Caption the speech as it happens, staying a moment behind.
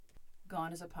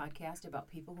Gone is a podcast about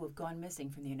people who have gone missing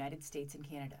from the United States and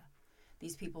Canada.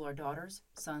 These people are daughters,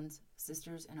 sons,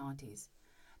 sisters, and aunties.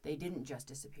 They didn't just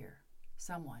disappear.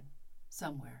 Someone,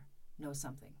 somewhere, knows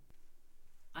something.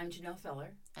 I'm Janelle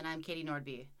Feller. And I'm Katie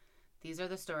Nordby. These are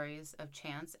the stories of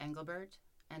Chance Englebert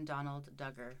and Donald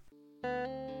Duggar.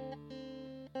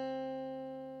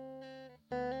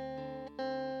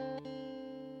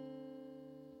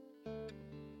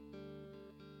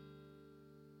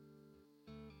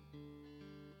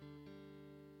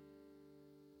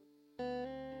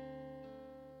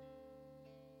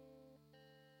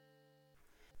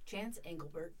 Chance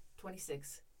Englebert,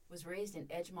 26, was raised in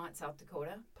Edgemont, South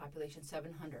Dakota, population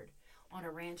 700, on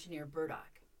a ranch near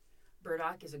Burdock.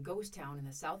 Burdock is a ghost town in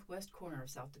the southwest corner of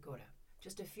South Dakota,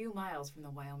 just a few miles from the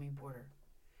Wyoming border.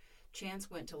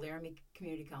 Chance went to Laramie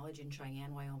Community College in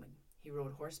Cheyenne, Wyoming. He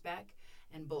rode horseback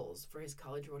and bulls for his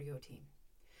college rodeo team.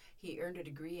 He earned a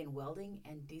degree in welding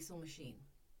and diesel machine.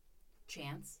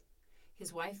 Chance,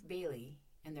 his wife Bailey,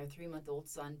 and their 3-month-old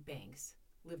son Banks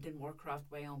lived in Moorcroft,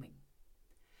 Wyoming.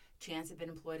 Chance had been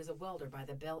employed as a welder by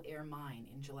the Bel Air mine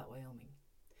in Gillette, Wyoming.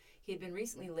 He had been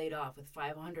recently laid off with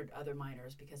 500 other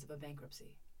miners because of a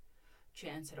bankruptcy.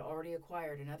 Chance had already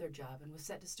acquired another job and was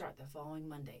set to start the following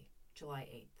Monday, July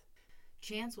 8th.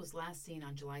 Chance was last seen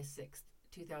on July 6th,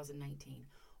 2019,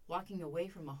 walking away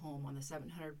from a home on the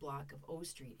 700 block of O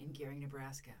Street in Gering,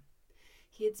 Nebraska.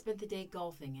 He had spent the day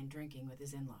golfing and drinking with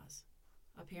his in-laws.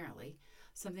 Apparently,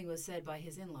 something was said by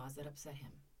his in-laws that upset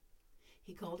him.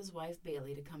 He called his wife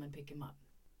Bailey to come and pick him up.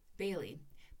 Bailey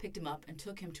picked him up and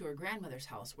took him to her grandmother's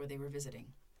house where they were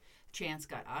visiting. Chance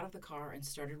got out of the car and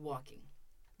started walking.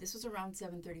 This was around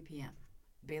 7:30 p.m.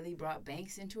 Bailey brought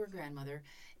Banks into her grandmother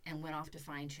and went off to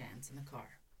find Chance in the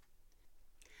car.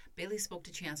 Bailey spoke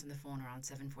to Chance on the phone around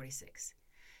 7:46.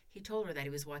 He told her that he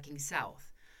was walking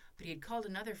south, but he had called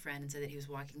another friend and said that he was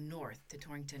walking north to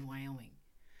Torrington, Wyoming.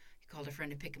 He called a friend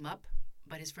to pick him up,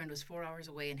 but his friend was 4 hours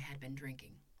away and had been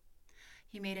drinking.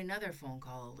 He made another phone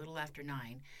call a little after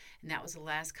 9, and that was the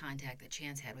last contact that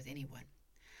Chance had with anyone.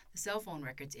 The cell phone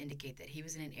records indicate that he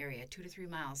was in an area 2 to 3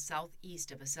 miles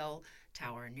southeast of a cell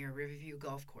tower near Riverview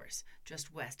Golf Course,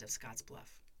 just west of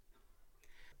Scottsbluff.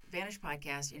 Vanish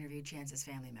Podcast interviewed Chance's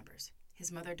family members. His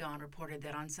mother, Dawn, reported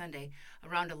that on Sunday,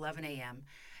 around 11 a.m.,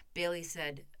 Bailey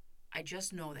said, "I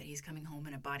just know that he's coming home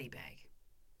in a body bag."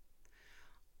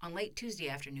 On late Tuesday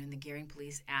afternoon, the Gering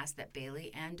police asked that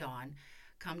Bailey and Dawn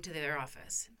come to their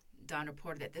office. Dawn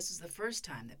reported that this was the first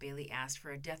time that Bailey asked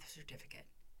for a death certificate.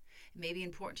 It may be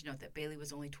important to note that Bailey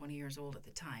was only 20 years old at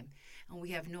the time, and we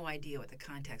have no idea what the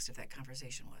context of that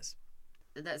conversation was.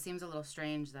 That seems a little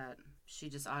strange that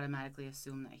she just automatically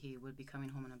assumed that he would be coming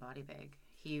home in a body bag.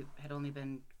 He had only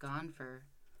been gone for...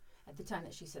 At the time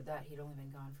that she said that, he'd only been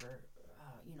gone for,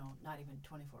 not even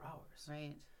 24 hours.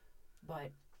 Right.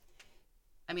 But...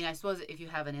 I mean, I suppose if you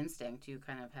have an instinct, you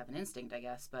kind of have an instinct, I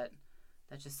guess, but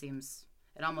that just seems...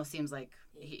 It almost seems like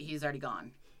he's already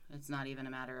gone. It's not even a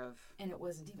matter of... And it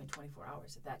wasn't even 24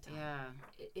 hours at that time. Yeah.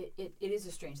 It is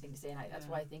a strange thing to say, and that's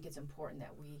why I think it's important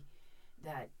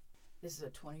that this is a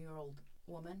 20-year-old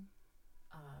woman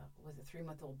with a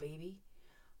 3-month-old baby.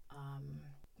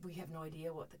 We have no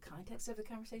idea what the context of the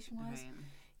conversation was,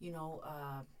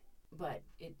 right. But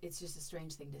it's just a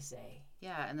strange thing to say.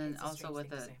 Yeah, and then also with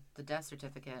the death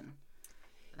certificate,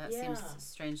 that seems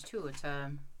strange too. It's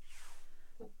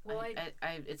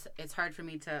hard for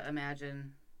me to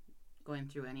imagine going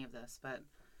through any of this, but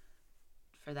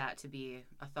for that to be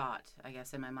a thought, I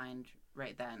guess, in my mind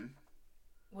right then.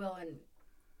 Well, and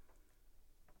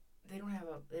they don't have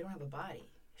a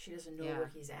body. She doesn't know where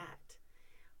he's at.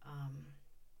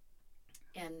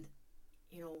 And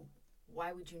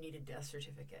why would you need a death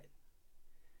certificate?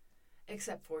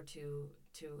 Except for to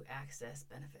access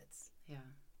benefits. Yeah.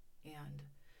 And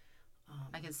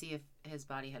I can see if his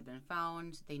body had been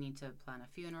found, they need to plan a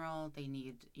funeral, they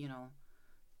need,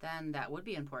 then that would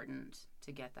be important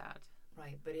to get that.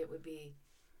 Right, but it would be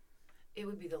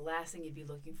the last thing you'd be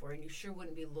looking for, and you sure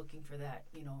wouldn't be looking for that,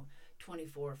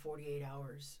 24, 48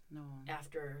 hours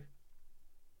after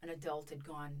an adult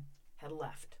had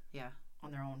left. Yeah.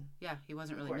 On their own. Yeah, he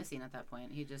wasn't really missing at that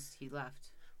point. He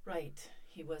left. Right.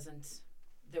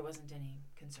 There wasn't any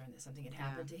concern that something had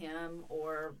happened to him,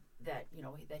 or that,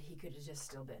 that he could have just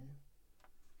still been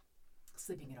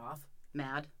sleeping it off.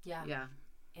 Mad. Yeah. Yeah.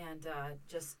 And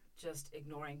just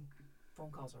ignoring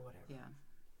phone calls or whatever. Yeah.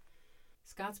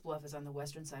 Scottsbluff is on the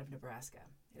western side of Nebraska.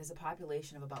 It has a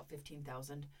population of about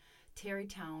 15,000.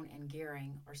 Terrytown and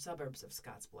Gering are suburbs of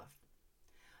Scottsbluff.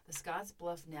 The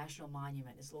Scottsbluff National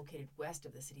Monument is located west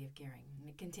of the city of Gering, and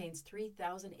it contains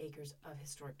 3,000 acres of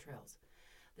historic trails.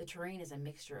 The terrain is a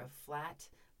mixture of flat,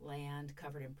 land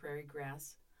covered in prairie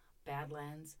grass,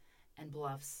 badlands, and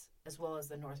bluffs, as well as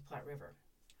the North Platte River.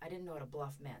 I didn't know what a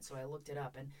bluff meant, so I looked it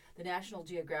up. And the National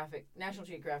Geographic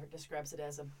describes it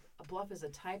as a bluff is a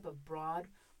type of broad,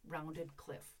 rounded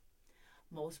cliff.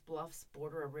 Most bluffs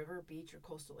border a river, beach, or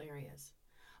coastal areas.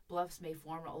 Bluffs may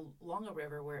form along a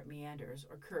river where it meanders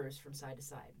or curves from side to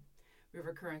side.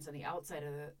 River currents on the outside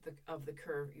of the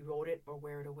curve erode it or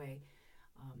wear away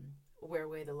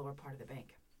the lower part of the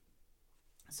bank.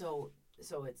 So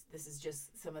this is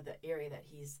just some of the area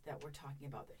that we're talking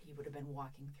about that he would have been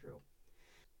walking through.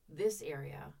 This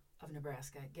area of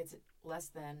Nebraska gets less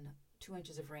than 2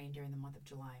 inches of rain during the month of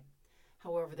July.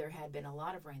 However, there had been a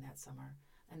lot of rain that summer,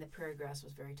 and the prairie grass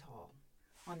was very tall.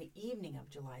 On the evening of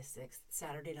July 6th,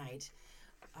 Saturday night,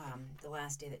 the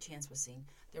last day that Chance was seen,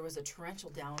 there was a torrential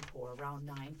downpour around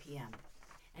 9 p.m.,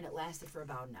 and it lasted for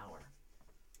about an hour.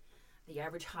 The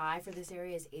average high for this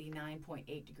area is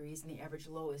 89.8 degrees, and the average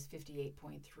low is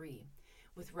 58.3,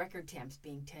 with record temps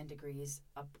being 10 degrees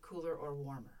up cooler or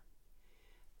warmer.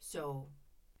 So,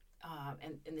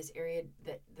 and in this area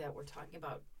that we're talking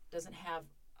about doesn't have,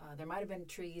 there might have been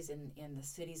trees in the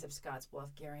cities of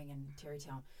Scottsbluff, Gering, and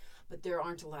Terrytown, but there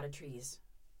aren't a lot of trees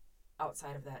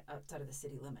outside of the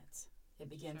city limits. It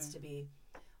begins to be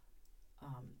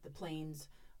the plains,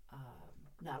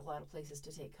 not a lot of places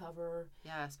to take cover.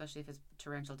 Yeah, especially if it's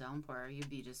torrential downpour, you'd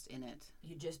be just in it.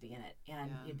 You'd just be in it,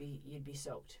 and you'd be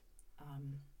soaked.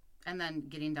 And then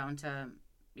getting down to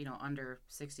under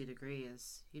 60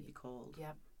 degrees, you'd be cold.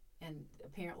 Yep. And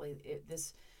apparently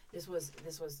this was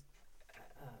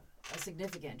a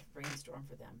significant rainstorm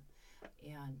for them,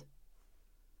 and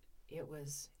it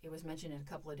was mentioned in a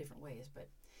couple of different ways. But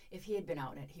if he had been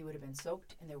out in it, he would have been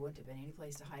soaked, and there wouldn't have been any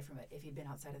place to hide from it if he'd been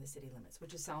outside of the city limits,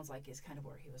 which it sounds like is kind of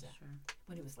where he was at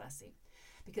when he was last seen.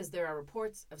 Because there are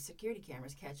reports of security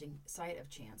cameras catching sight of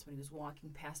Chance when he was walking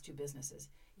past two businesses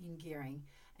in Gering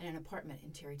and an apartment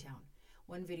in Terrytown.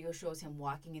 One video shows him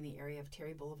walking in the area of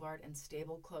Terry Boulevard and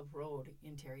Stable Club Road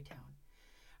in Terrytown.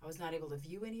 I was not able to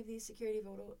view any of these security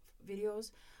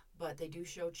videos, but they do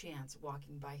show Chance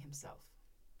walking by himself.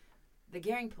 The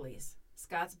Gering Police,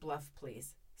 Scottsbluff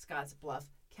Police, Scottsbluff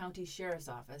County Sheriff's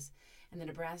Office, and the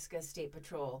Nebraska State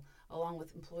Patrol, along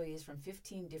with employees from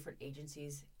 15 different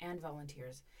agencies and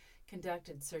volunteers,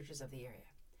 conducted searches of the area.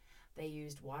 They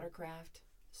used watercraft,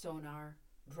 sonar,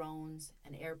 drones,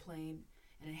 an airplane,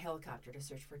 and a helicopter to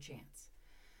search for Chance.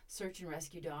 Search and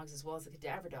rescue dogs as well as the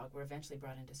cadaver dog were eventually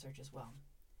brought into search as well.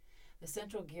 The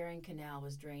central Gering Canal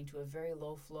was drained to a very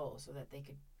low flow so that they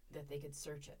could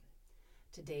search it.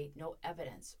 To date, no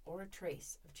evidence or a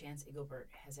trace of Chance Englebert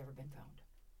has ever been found.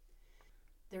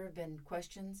 There have been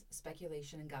questions,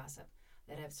 speculation, and gossip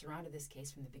that have surrounded this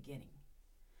case from the beginning.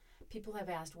 People have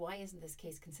asked, why isn't this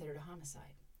case considered a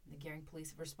homicide? The Gering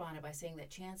police have responded by saying that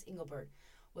Chance Englebert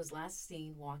was last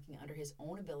seen walking under his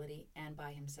own ability and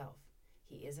by himself.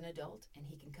 He is an adult, and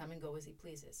he can come and go as he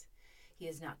pleases. He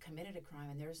has not committed a crime,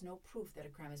 and there is no proof that a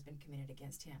crime has been committed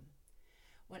against him.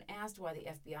 When asked why the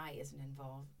FBI isn't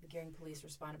involved, the Gering police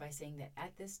responded by saying that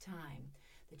at this time,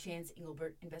 the Chance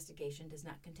Englebert investigation does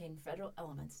not contain federal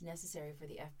elements necessary for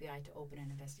the FBI to open an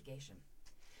investigation.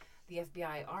 The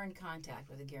FBI are in contact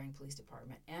with the Gering Police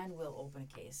Department and will open a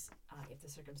case if the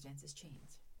circumstances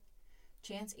change.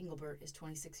 Chance Englebert is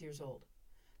 26 years old,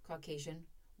 Caucasian,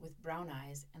 with brown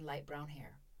eyes and light brown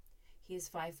hair. He is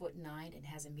 5'9" and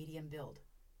has a medium build.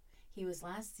 He was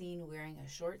last seen wearing a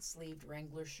short-sleeved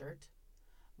Wrangler shirt,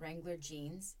 Wrangler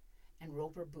jeans, and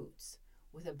Roper boots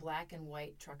with a black and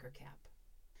white trucker cap.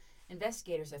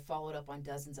 Investigators have followed up on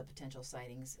dozens of potential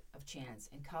sightings of Chance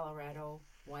in Colorado,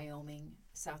 Wyoming,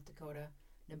 South Dakota,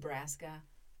 Nebraska,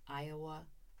 Iowa,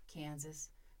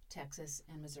 Kansas, Texas,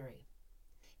 and Missouri.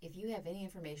 If you have any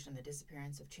information on the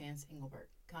disappearance of Chance Englebert,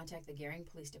 contact the Gering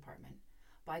Police Department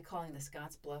by calling the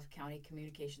Scottsbluff County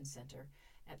Communications Center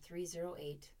at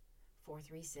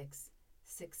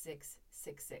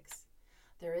 308-436-6666.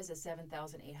 There is a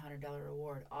 $7,800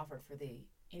 reward offered for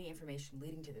any information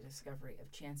leading to the discovery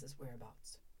of Chance's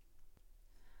whereabouts.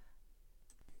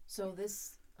 So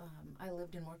this, I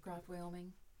lived in Moorcroft,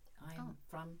 Wyoming. I'm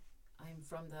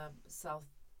from the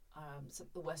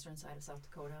the western side of South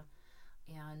Dakota,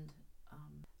 and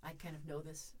I kind of know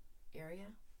this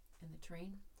area in the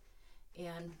terrain.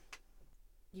 And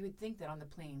you would think that on the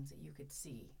plains that you could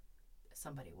see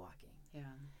somebody walking.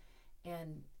 Yeah.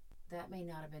 And that may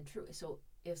not have been true. So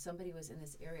if somebody was in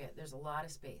this area, there's a lot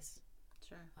of space.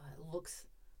 Sure.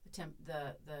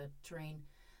 The terrain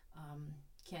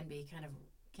can be kind of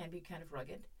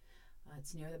rugged.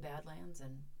 It's near the Badlands,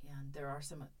 and there are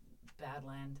some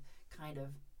Badland kind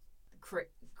of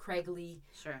craggly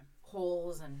Sure.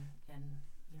 holes and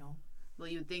you know. Well,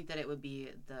 you'd think that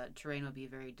the terrain would be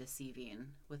very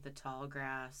deceiving with the tall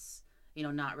grass,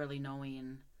 not really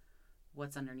knowing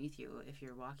what's underneath you if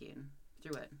you're walking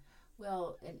through it.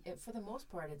 Well, and for the most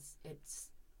part, it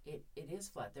is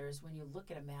flat. When you look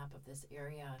at a map of this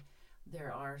area,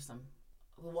 there are some,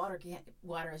 the water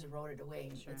has eroded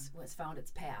away. Sure. It's found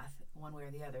its path one way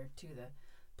or the other to the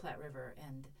Platte River,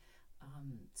 and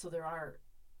so there are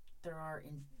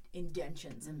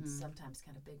indentions and sometimes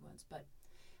kind of big ones, but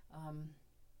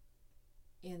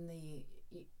it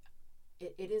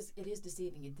is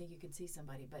deceiving. You'd think you could see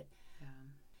somebody, but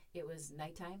it was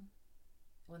nighttime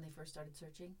when they first started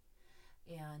searching,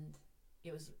 and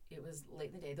it was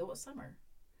late in the day, though it was summer.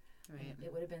 Right.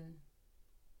 It would have been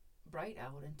bright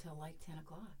out until like 10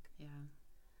 o'clock. Yeah.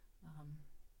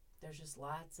 There's just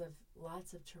lots of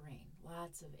terrain,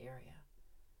 lots of area.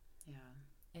 Yeah.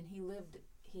 And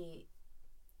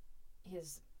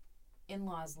his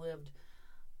in-laws lived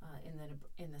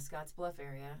in the Scotts Bluff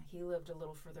area. He lived a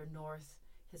little further north.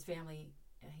 His family,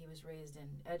 he was raised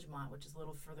in Edgemont, which is a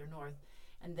little further north,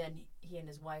 and then he and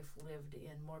his wife lived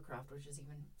in Moorcroft, which is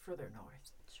even further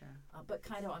north. Sure. But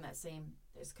kind of on that same,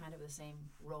 there's kind of the same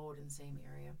road and same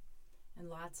area, and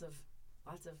lots of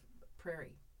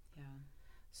prairie. Yeah.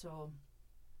 So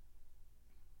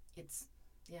it's,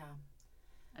 yeah.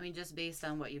 I mean, just based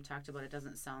on what you've talked about, it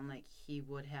doesn't sound like he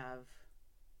would have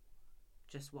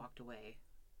just walked away.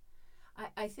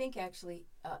 I think actually,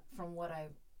 from what I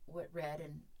read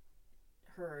and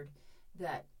heard,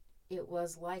 that it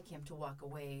was like him to walk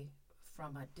away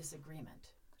from a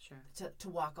disagreement. Sure. To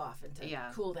walk off and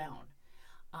to cool down,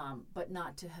 but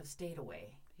not to have stayed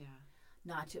away. Yeah.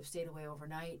 Not to have stayed away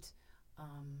overnight.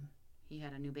 He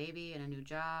had a new baby and a new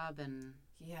job, and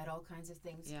he had all kinds of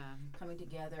things coming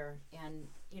together. And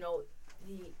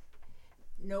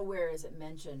nowhere is it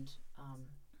mentioned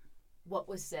what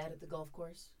was said at the golf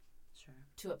course. Sure.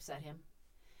 To upset him,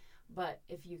 but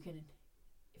if you can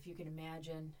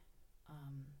imagine,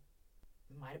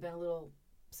 might have been a little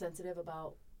sensitive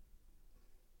about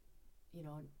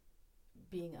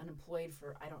being unemployed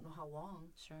for I don't know how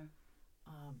long. Sure.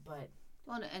 But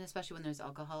and especially when there's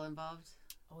alcohol involved.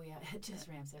 Oh yeah, it just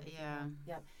ramps everything. Yeah.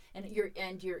 Yeah. And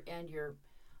your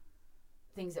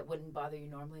things that wouldn't bother you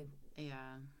normally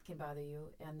can bother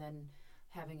you, and then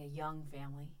having a young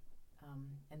family,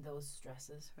 and those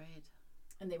stresses. Right.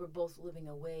 And they were both living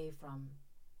away from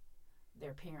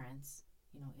their parents,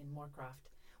 in Moorcroft,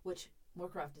 which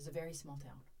Moorcroft is a very small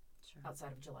town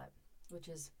outside of Gillette, which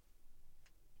is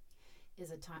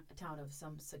a town of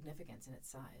some significance in its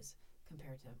size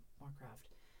compared to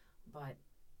Moorcroft. But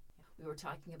we were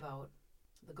talking about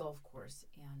the golf course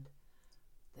and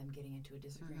them getting into a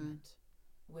disagreement.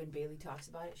 Mm-hmm. When Bailey talks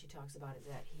about it, she talks about it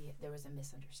that there was a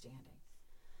misunderstanding.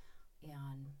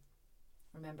 And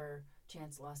remember,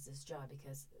 Chance lost his job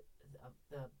because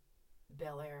the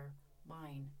Bel Air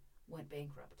mine went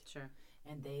bankrupt. Sure.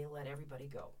 And they let everybody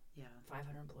go. Yeah.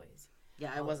 500 employees.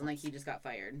 Yeah, it wasn't like he just got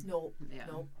fired. Nope.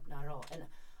 Not at all. And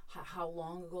how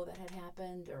long ago that had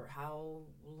happened, or how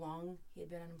long he had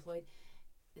been unemployed,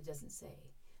 it doesn't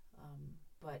say.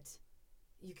 But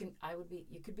you could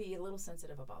be a little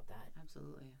sensitive about that.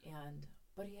 Absolutely.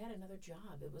 But he had another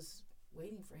job. It was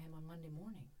waiting for him on Monday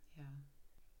morning. Yeah.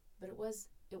 But it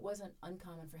wasn't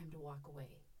uncommon for him to walk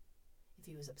away if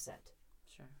he was upset.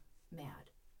 Sure.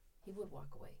 Mad. He would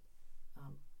walk away,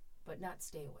 but not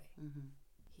stay away. Mm-hmm.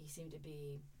 He seemed to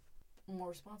be more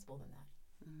responsible than that.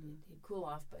 Mm-hmm. He'd cool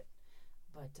off, but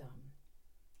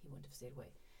he wouldn't have stayed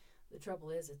away. The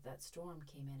trouble is that storm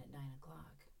came in at 9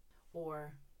 o'clock,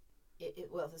 or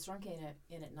if the storm came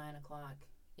in at 9 o'clock,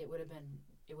 it would have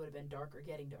been dark or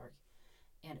getting dark,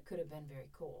 and it could have been very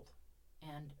cold.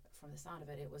 And from the sound of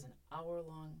it, it was an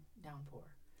hour-long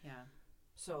downpour. Yeah.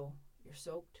 So you're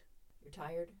soaked, you're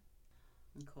tired,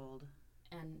 and cold,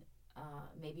 and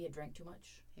maybe you drank too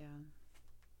much. Yeah.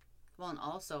 Well, and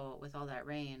also with all that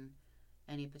rain,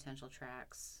 any potential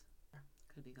tracks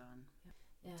could be gone.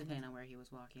 Yeah. Depending on where he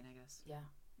was walking, I guess. Yeah.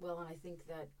 Well, and I think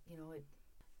that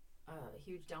a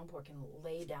huge downpour can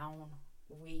lay down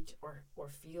wheat or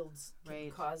fields, can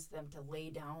cause them to lay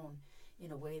down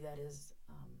in a way that is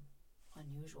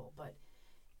unusual. But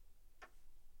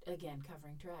again,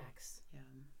 covering tracks.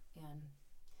 Yeah. And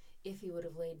if he would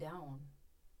have laid down,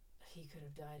 he could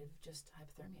have died of just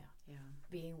hypothermia. Yeah.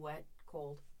 Being wet,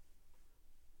 cold,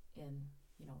 and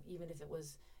even if it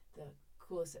was the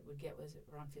coolest it would get was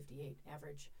around 58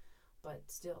 average, but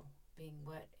still being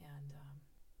wet and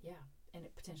and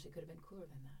it potentially could have been cooler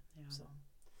than that. Yeah. So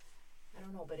I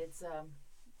don't know, but it's a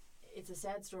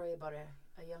sad story about a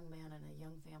young man and a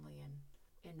young family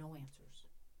and no answers.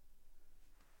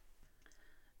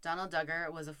 Donald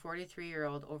Duggar was a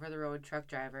 43-year-old over-the-road truck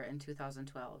driver in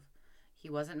 2012. He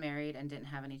wasn't married and didn't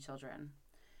have any children.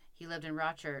 He lived in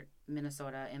Rochert,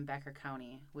 Minnesota, in Becker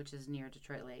County, which is near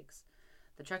Detroit Lakes.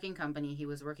 The trucking company he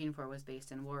was working for was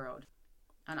based in Warroad.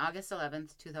 On August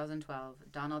 11th,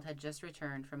 2012, Donald had just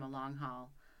returned from a long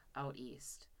haul out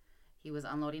east. He was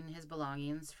unloading his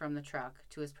belongings from the truck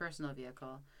to his personal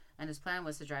vehicle, and his plan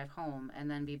was to drive home and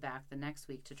then be back the next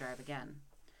week to drive again.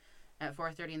 At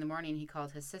 4:30 in the morning, he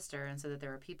called his sister and said that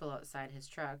there were people outside his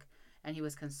truck, and he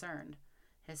was concerned.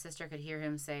 His sister could hear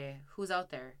him say, "Who's out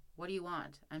there? What do you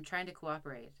want? I'm trying to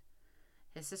cooperate."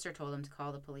 His sister told him to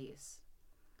call the police.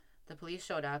 The police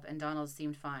showed up, and Donald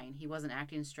seemed fine. He wasn't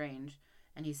acting strange,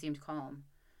 and he seemed calm.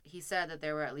 He said that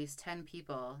there were at least 10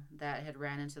 people that had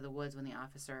ran into the woods when the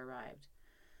officer arrived.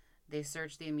 They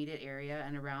searched the immediate area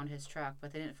and around his truck,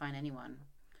 but they didn't find anyone.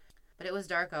 But it was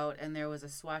dark out, and there was a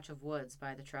swatch of woods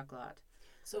by the truck lot.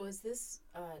 So is this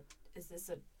a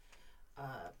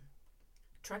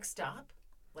truck stop,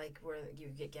 like where you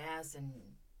get gas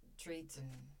and treats and?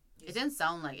 It didn't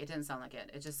sound like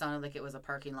it. It just sounded like it was a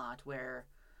parking lot where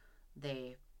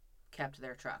they kept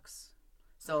their trucks.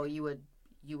 So you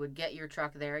would get your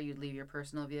truck there. You'd leave your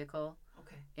personal vehicle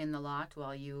in the lot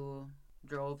while you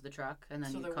drove the truck, and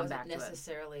then you'd come back to it.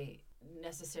 So there wasn't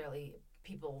necessarily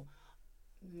people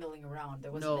milling around.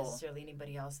 There wasn't necessarily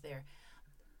anybody else there,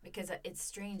 because it's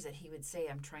strange that he would say,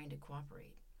 "I'm trying to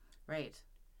cooperate." Right.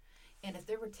 And if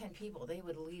there were 10 people, they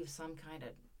would leave some kind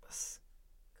of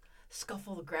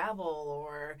scuffle of gravel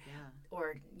or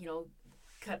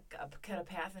cut a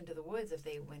path into the woods if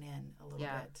they went in a little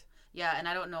bit. Yeah, and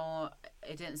I don't know.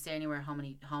 It didn't say anywhere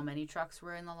how many trucks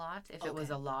were in the lot. If it was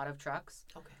a lot of trucks,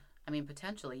 I mean,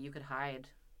 potentially you could hide.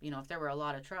 If there were a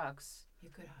lot of trucks, you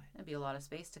could hide. It'd be a lot of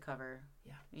space to cover.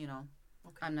 Yeah.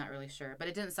 I'm not really sure, but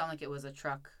it didn't sound like it was a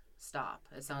truck stop.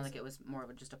 It sounded like it was more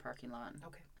of just a parking lot.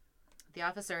 Okay. The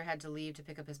officer had to leave to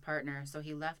pick up his partner, so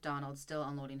he left Donald still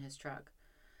unloading his truck.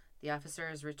 The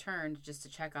officers returned just to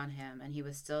check on him, and he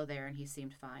was still there and he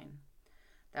seemed fine.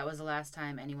 That was the last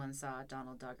time anyone saw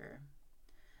Donald Duggar.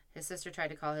 His sister tried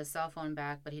to call his cell phone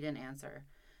back, but he didn't answer.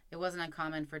 It wasn't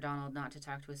uncommon for Donald not to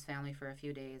talk to his family for a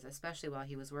few days, especially while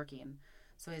he was working,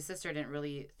 so his sister didn't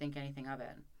really think anything of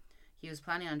it. He was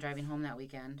planning on driving home that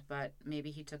weekend, but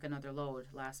maybe he took another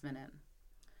load last minute.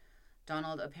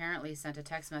 Donald apparently sent a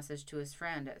text message to his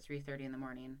friend at 3:30 in the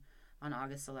morning on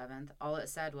August 11th. All it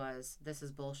said was, "This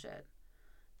is bullshit."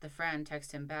 The friend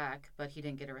texted him back, but he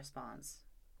didn't get a response.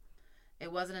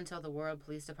 It wasn't until the Warroad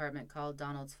Police Department called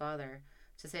Donald's father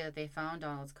to say that they found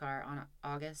Donald's car on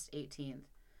August 18th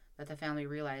that the family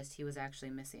realized he was actually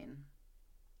missing.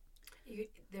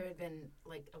 There had been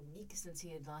like a week since he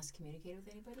had last communicated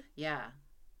with anybody? Yeah.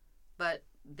 But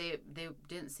they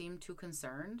didn't seem too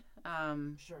concerned.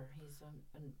 Sure, he's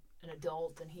an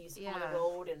adult and he's on the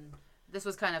road, and this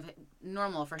was kind of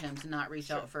normal for him to not reach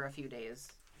out for a few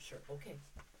days. Sure, okay.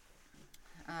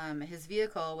 His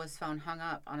vehicle was found hung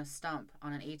up on a stump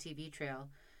on an ATV trail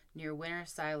near Winter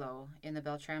Silo in the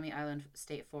Beltrami Island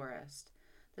State Forest.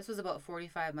 This was about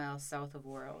 45 miles south of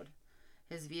Warroad.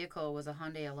 His vehicle was a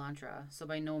Hyundai Elantra, so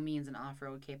by no means an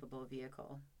off-road capable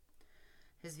vehicle.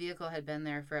 His vehicle had been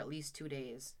there for at least 2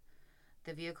 days.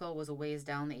 The vehicle was a ways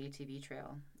down the ATV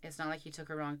trail. It's not like he took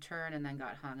a wrong turn and then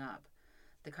got hung up.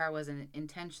 The car was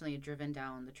intentionally driven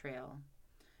down the trail.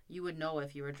 You would know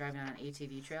if you were driving on an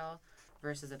ATV trail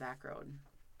versus a back road.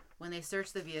 When they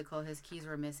searched the vehicle, his keys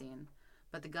were missing,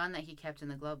 but the gun that he kept in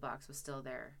the glove box was still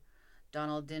there.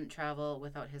 Donald didn't travel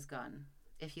without his gun.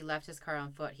 If he left his car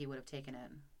on foot, he would have taken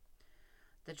it.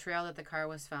 The trail that the car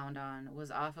was found on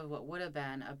was off of what would have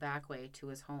been a back way to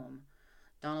his home.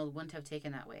 Donald wouldn't have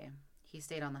taken that way. He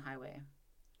stayed on the highway.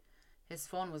 His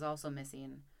phone was also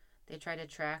missing. They tried to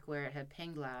track where it had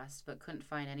pinged last, but couldn't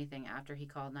find anything after he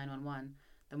called 911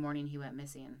 the morning he went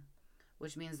missing,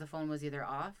 which means the phone was either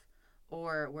off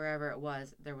or wherever it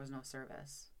was, there was no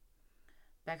service.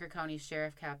 Becker County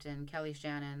Sheriff Captain Kelly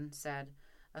Shannon said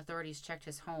authorities checked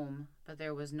his home, but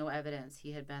there was no evidence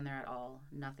he had been there at all.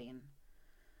 Nothing.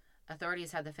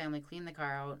 Authorities had the family clean the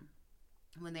car out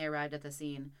when they arrived at the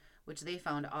scene, which they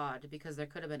found odd because there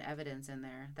could have been evidence in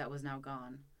there that was now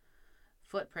gone.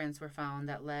 Footprints were found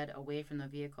that led away from the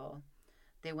vehicle.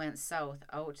 They went south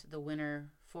out the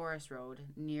Winter Forest Road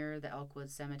near the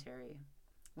Elkwood Cemetery.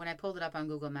 When I pulled it up on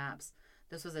Google Maps,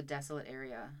 this was a desolate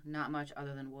area, not much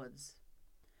other than woods.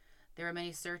 There were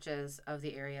many searches of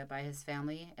the area by his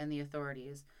family and the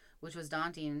authorities, which was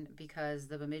daunting because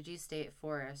the Bemidji State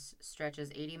Forest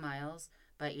stretches 80 miles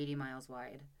by 80 miles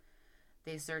wide.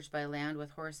 They searched by land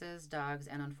with horses, dogs,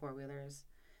 and on four-wheelers.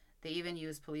 They even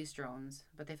used police drones,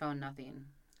 but they found nothing.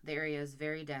 The area is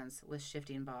very dense with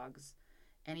shifting bogs.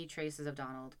 Any traces of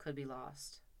Donald could be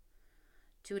lost.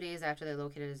 2 days after they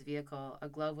located his vehicle, a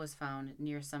glove was found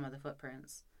near some of the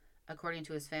footprints. According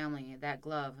to his family, that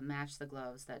glove matched the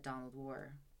gloves that Donald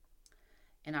wore.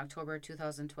 In October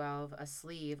 2012, a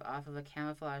sleeve off of a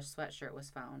camouflage sweatshirt was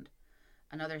found.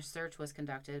 Another search was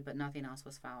conducted, but nothing else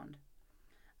was found.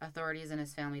 Authorities and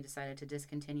his family decided to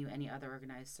discontinue any other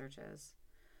organized searches.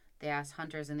 They asked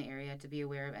hunters in the area to be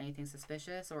aware of anything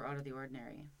suspicious or out of the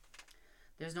ordinary.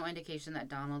 There's no indication that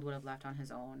Donald would have left on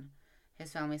his own.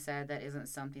 His family said that isn't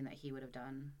something that he would have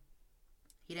done.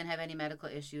 He didn't have any medical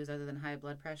issues other than high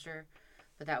blood pressure,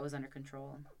 but that was under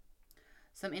control.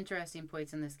 Some interesting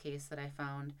points in this case that I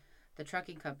found: the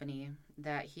trucking company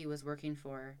that he was working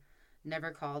for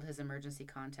never called his emergency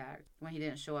contact when he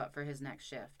didn't show up for his next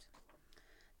shift.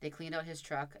 They cleaned out his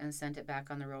truck and sent it back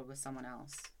on the road with someone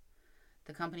else.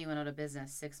 The company went out of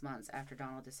business 6 months after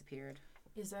Donald disappeared.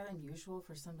 Is that unusual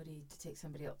for somebody to take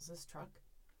somebody else's truck?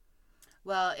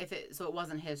 Well, so it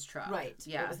wasn't his truck. Right.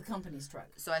 Yeah. It was the company's truck.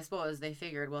 So I suppose they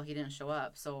figured, well, he didn't show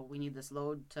up, so we need this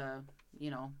load to,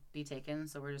 be taken,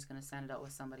 so we're just going to send it out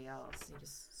with somebody else. They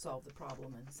just solved the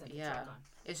problem and sent the truck on.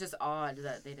 It's just odd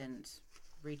that they didn't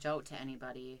reach out to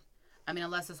anybody. I mean,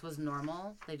 unless this was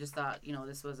normal. They just thought,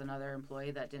 this was another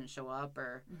employee that didn't show up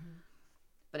or... Mm-hmm.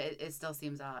 But it still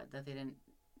seems odd that they didn't,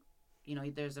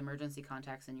 there's emergency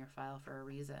contacts in your file for a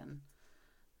reason.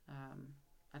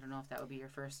 I don't know if that would be your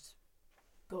first...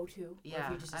 go-to? Yeah, or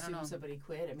if you just assume somebody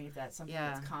quit. I mean, if that's something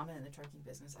that's common in the trucking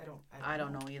business, I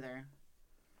don't know either.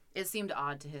 It seemed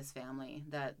odd to his family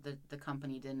that the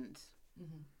company didn't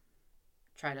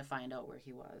try to find out where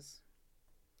he was.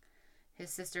 His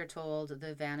sister told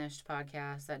the Vanished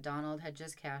podcast that Donald had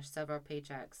just cashed several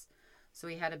paychecks, so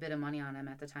he had a bit of money on him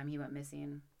at the time he went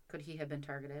missing. Could he have been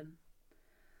targeted?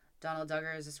 Donald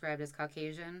Duggar is described as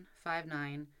Caucasian,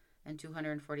 5'9", and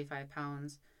 245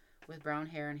 pounds, with brown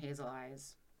hair and hazel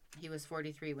eyes. He was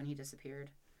 43 when he disappeared.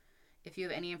 If you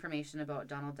have any information about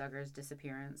Donald Duggar's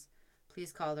disappearance,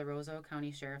 please call the Roseau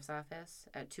County Sheriff's Office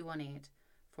at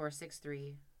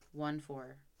 218-463-1421.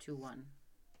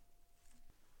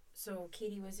 So,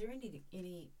 Katie, was there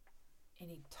any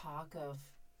talk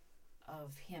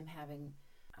of him having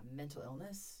a mental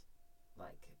illness,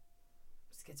 like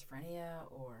schizophrenia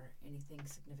or anything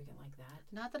significant like that?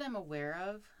 Not that I'm aware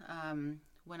of.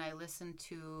 When I listened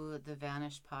to the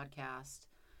Vanished podcast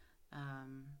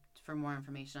for more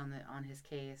information on his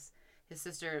case, his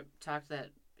sister talked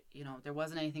that there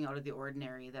wasn't anything out of the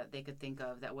ordinary that they could think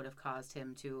of that would have caused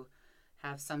him to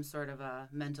have some sort of a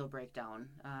mental breakdown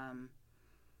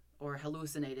or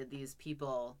hallucinated these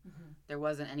people. Mm-hmm. There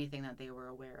wasn't anything that they were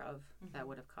aware of that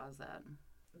would have caused that.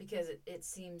 Because it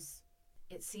seems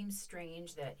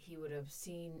strange that he would have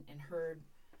seen and heard.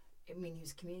 I mean, he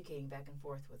was communicating back and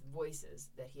forth with voices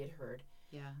that he had heard.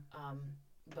 Yeah.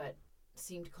 But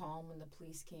seemed calm when the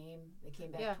police came. They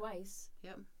came back twice.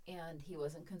 Yep. And he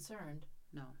wasn't concerned.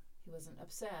 No. He wasn't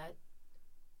upset.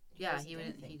 He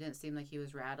didn't seem like he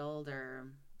was rattled or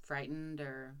frightened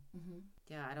or... Mm-hmm.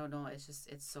 Yeah, I don't know. It's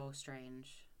so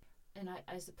strange. And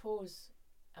I suppose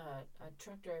a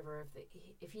truck driver,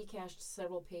 if he cashed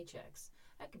several paychecks,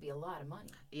 that could be a lot of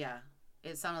money. Yeah.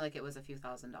 It sounded like it was a few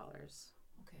 $1,000s.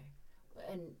 Okay.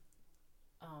 And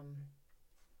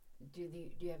do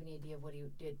you have any idea of what he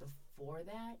did before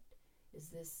that?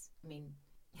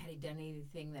 Had he done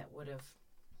anything that would have,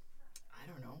 I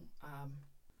don't know.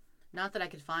 Not that I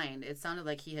could find. It sounded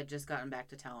like he had just gotten back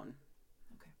to town.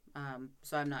 Okay.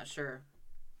 So I'm not sure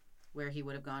where he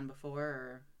would have gone before,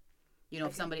 or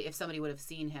if somebody would have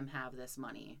seen him have this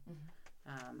money.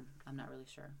 Mm-hmm. I'm not really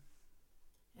sure.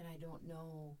 And I don't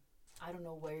know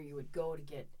where you would go to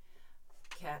get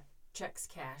checks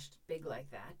cashed big like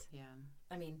that. Yeah.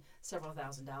 I mean, several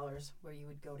 $1,000s where you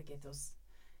would go to get those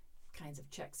kinds of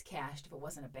checks cashed. If it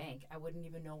wasn't a bank, I wouldn't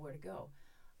even know where to go,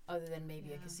 other than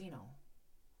maybe a casino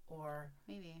or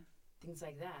maybe things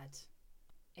like that.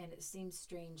 And it seems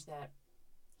strange that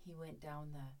he went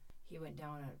down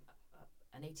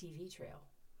an ATV trail.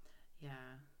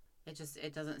 Yeah.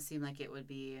 It doesn't seem like it would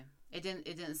be. It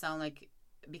didn't sound like,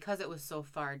 because it was so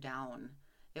far down,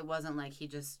 it wasn't like he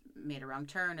just made a wrong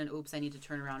turn and oops, I need to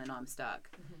turn around and now I'm stuck.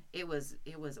 Mm-hmm. It was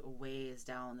a ways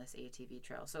down this ATV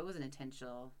trail, so it was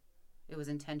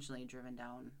intentionally driven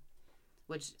down.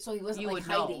 Which so he wasn't like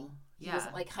hiding. He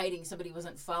wasn't like hiding. Somebody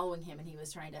wasn't following him and he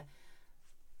was trying to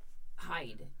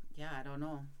hide. Yeah, I don't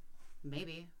know.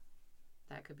 Maybe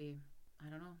that could be. I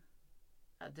don't know.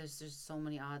 There's just so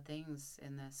many odd things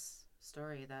in this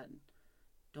story that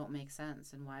don't make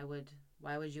sense. And why would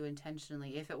you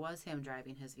intentionally, if it was him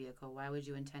driving his vehicle, why would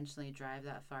you intentionally drive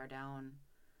that far down?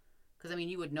 Because, I mean,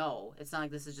 you would know. It's not like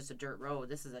this is just a dirt road.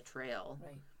 This is a trail.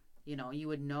 Right. You know, you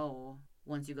would know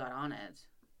once you got on it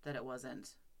that it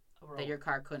wasn't, that your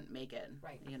car couldn't make it.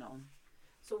 Right. You know.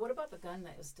 So what about the gun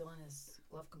that was still in his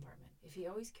glove compartment? If he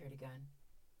always carried a gun,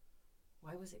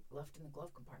 why was it left in the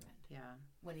glove compartment? Yeah.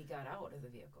 When he got out of the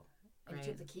vehicle and Right.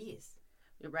 he took the keys.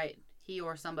 Right. He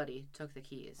or somebody took the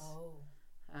keys. Oh.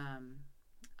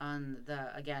 On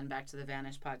the, again, back to the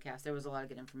Vanish podcast, there was a lot of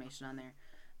good information on there.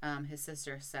 His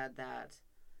sister said that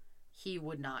he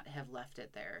would not have left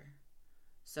it there.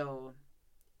 So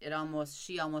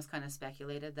she almost kind of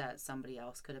speculated that somebody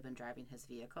else could have been driving his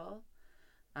vehicle.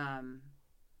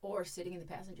 Or sitting in the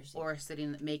passenger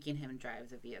seat. Making him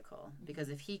drive the vehicle. Mm-hmm. Because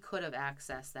if he could have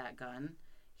accessed that gun,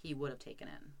 he would have taken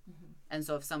it. Mm-hmm. And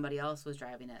so if somebody else was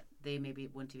driving it, they maybe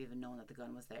wouldn't have even known that the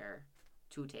gun was there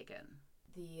to take it.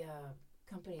 The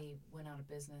company went out of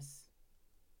business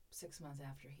 6 months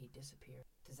after he disappeared.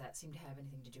 Does that seem to have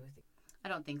anything to do with it? I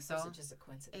don't think so. Or is it just a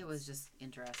coincidence? It was just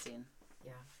interesting.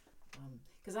 Yeah.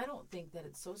 Because I don't think that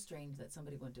it's so strange that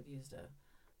somebody wouldn't have used a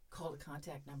call to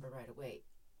contact number right away.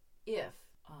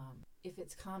 If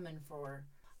it's common for,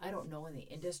 I don't know, in the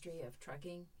industry of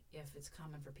trucking, if it's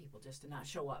common for people just to not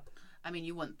show up. I mean,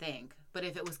 you wouldn't think. But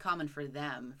if it was common for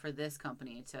them, for this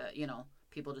company to, you know,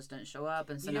 people just didn't show up,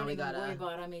 and so now we got to worry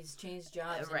about him. He's changed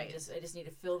jobs. Right. I just need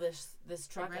to fill this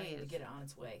truck. Right. I need to get it on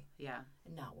its way. Yeah.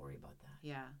 And not worry about that.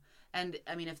 Yeah. And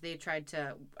I mean, if they tried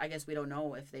to, I guess we don't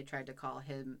know if they tried to call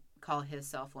his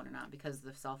cell phone or not, because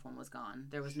the cell phone was gone.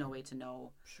 There was no way to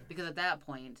know. Sure. Because at that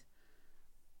point,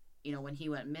 you know, when he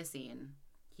went missing,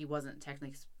 he wasn't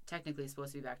technically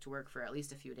supposed to be back to work for at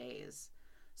least a few days.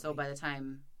 So Right. by the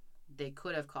time they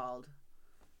could have called,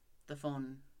 the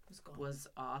phone was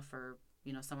off, or,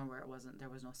 you know, somewhere where there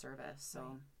was no service. So,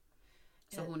 right.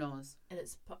 So who knows? And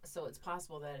it's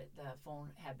possible that the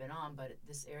phone had been on, but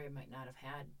this area might not have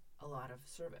had a lot of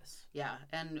service. Yeah,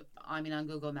 and I mean, on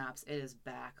Google Maps, it is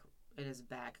back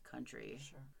country.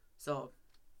 Sure. So,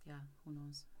 yeah, who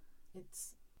knows? It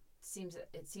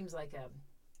seems like a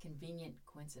convenient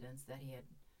coincidence that he had,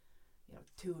 you know,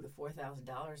 $2,000 to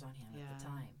 $4,000 on him at the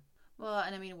time. Well,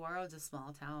 and I mean, Warroad's a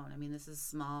small town. I mean, this is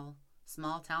small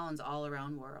towns all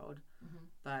around Warroad, mm-hmm.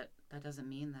 But that doesn't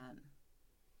mean that,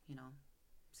 you know,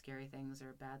 scary things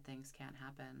or bad things can't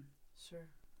happen. Sure.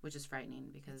 Which is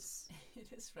frightening because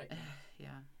it is frightening.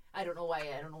 Yeah. I don't know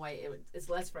why it's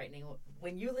less frightening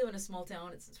when you live in a small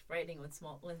town. It's frightening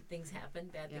when things happen,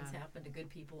 bad things happen to good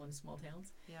people in small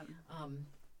towns. Yeah.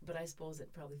 But I suppose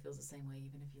it probably feels the same way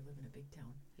even if you live in a big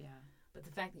town. Yeah. But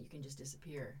the fact that you can just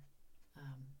disappear,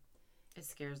 it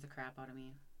scares the crap out of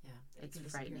me. Yeah. It's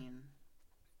frightening.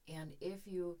 And if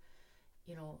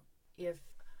if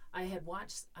I had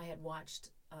watched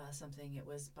something, it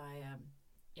was by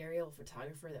aerial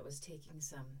photographer that was taking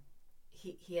some.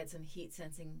 He had some heat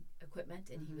sensing equipment,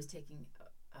 and he was taking.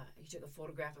 He took a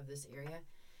photograph of this area,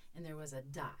 and there was a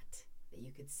dot that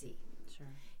you could see. Sure.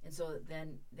 And so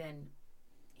then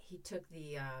he took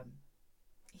the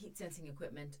heat sensing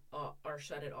equipment or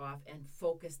shut it off and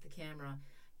focused the camera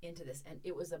into this, and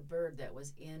it was a bird that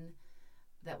was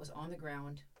on the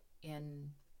ground in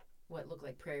what looked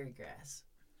like prairie grass.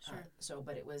 Sure.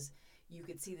 But it was, you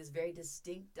could see this very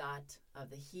distinct dot of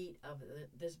the heat of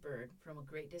this bird from a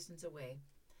great distance away,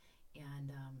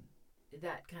 and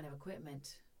that kind of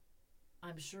equipment,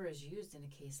 I'm sure, is used in a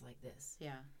case like this.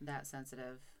 Yeah, that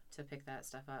sensitive to pick that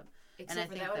stuff up.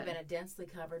 Except for that would have been a densely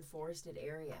covered forested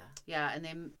area. Yeah,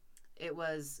 and it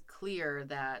was clear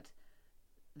that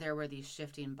there were these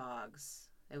shifting bogs.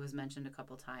 It was mentioned a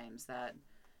couple times that,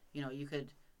 you know,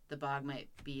 the bog might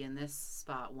be in this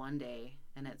spot one day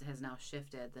and it has now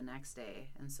shifted the next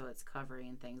day, and so it's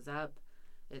covering things up.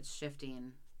 It's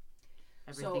shifting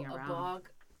everything around. So a bog.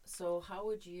 So how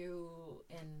would you,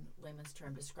 in layman's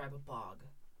term, describe a bog?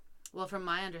 Well, from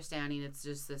my understanding, it's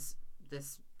just this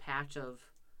patch of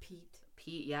peat.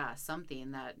 Yeah,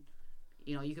 something that,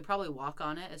 you know, you could probably walk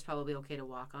on it. It's probably okay to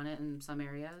walk on it in some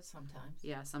areas. Sometimes.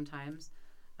 Yeah, sometimes.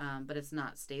 But it's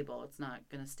not stable. It's not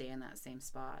going to stay in that same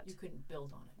spot. You couldn't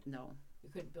build on it. No. You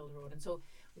couldn't build a road. And so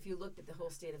if you looked at the whole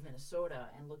state of Minnesota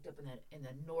and looked up in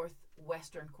the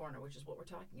northwestern corner, which is what we're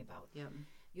talking about, yep,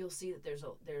 you'll see that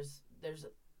there's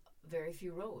very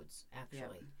few roads,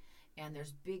 actually. Yep. And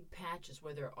there's big patches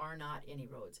where there are not any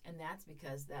roads. And that's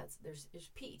because there's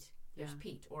peat. There's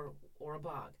peat or a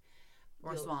bog.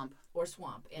 Or swamp.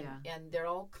 And they're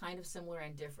all kind of similar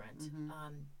and different. Mm-hmm.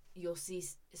 You'll see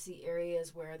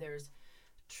areas where there's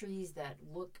trees that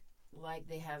look like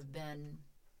they have been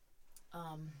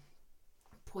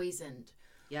poisoned.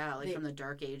 Yeah, from the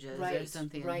Dark Ages or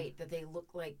something. Right, that they look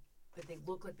like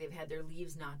they've had their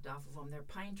leaves knocked off of them. They're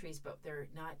pine trees, but they're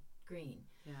not green.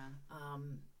 Yeah.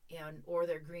 Or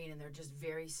they're green and they're just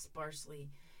very sparsely.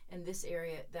 And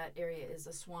that area is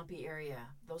a swampy area.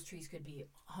 Those trees could be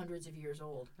hundreds of years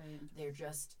old. Right. They're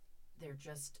just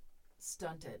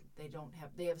stunted.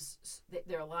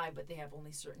 They're alive, but they have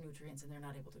only certain nutrients, and they're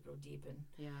not able to grow deep.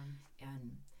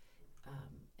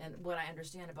 And what I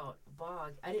understand about a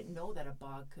bog, I didn't know that a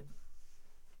bog could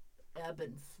ebb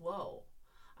and flow.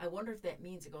 I wonder if that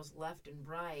means it goes left and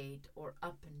right or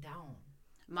up and down.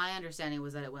 My understanding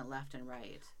was that it went left and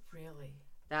right. Really?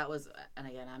 That was, and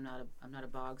again, I'm not a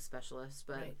bog specialist,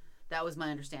 but right. That was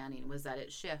my understanding, was that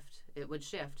it would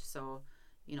shift. So,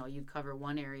 you'd cover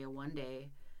one area one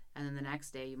day, and then the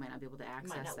next day you might not be able to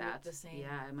access it might not that. Look the same.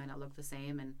 Yeah, it might not look the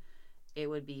same, and it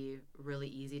would be really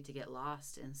easy to get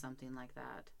lost in something like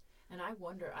that. And I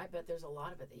bet there's a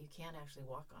lot of it that you can't actually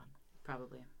walk on.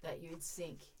 Probably. That you'd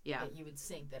sink. Yeah. That you would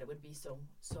sink, that it would be so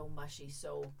mushy,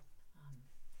 so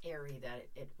airy that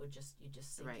you'd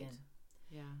just sink right. in.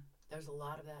 Yeah. There's a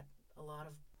lot of that, a lot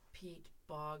of peat,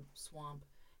 bog, swamp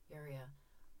area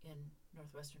in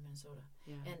northwestern Minnesota.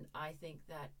 Yeah. And I think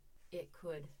that it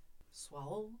could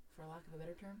swallow, for lack of a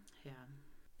better term. Yeah.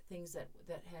 Things that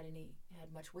had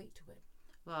much weight to it.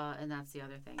 Well, and that's the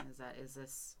other thing,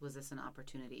 was this an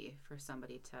opportunity for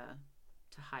somebody to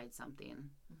hide something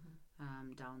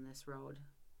down this road,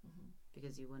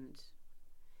 because you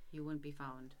wouldn't be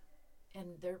found.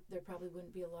 And there probably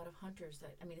wouldn't be a lot of hunters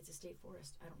it's a state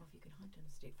forest. I don't know if you can hunt in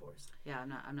a state forest. Yeah, I'm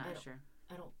not sure.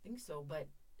 I don't think so, but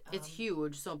it's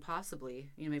huge, so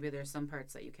possibly, maybe there's some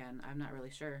parts that you can. I'm not really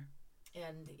sure.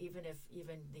 And even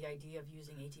the idea of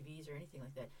using ATVs or anything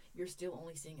like that, you're still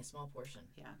only seeing a small portion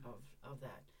of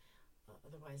that.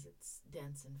 Otherwise, it's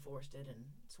dense and forested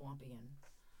and swampy and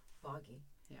boggy.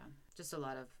 Yeah, just a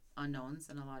lot of unknowns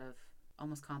and a lot of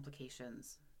almost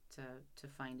complications to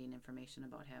finding information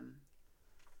about him.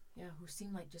 Yeah, who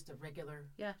seemed like just a regular.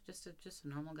 Yeah, just a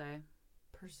normal guy.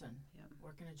 Person. Yeah,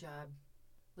 working a job,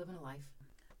 living a life.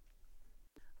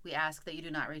 We ask that you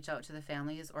do not reach out to the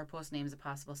families or post names of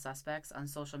possible suspects on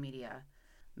social media.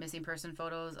 Missing person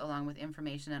photos, along with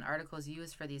information and articles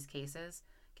used for these cases,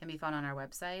 can be found on our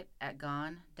website at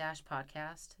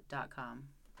gone-podcast.com.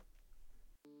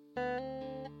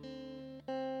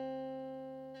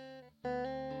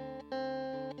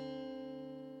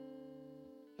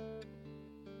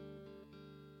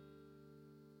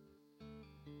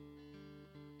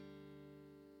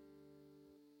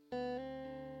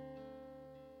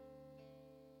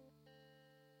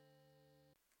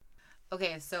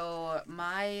 Okay, so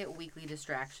my weekly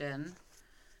distraction,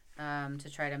 to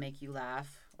try to make you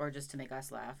laugh, or just to make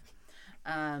us laugh,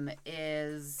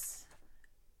 is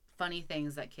funny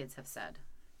things that kids have said.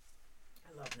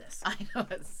 I love this. I know,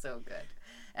 it's so good.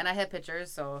 And I have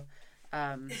pictures, so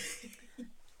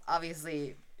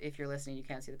obviously, if you're listening, you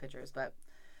can't see the pictures, but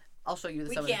I'll show you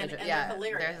some of the pictures. Yeah,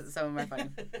 hilarious. Some of them are funny.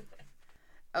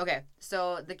 Okay,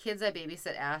 so the kids I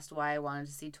babysit asked why I wanted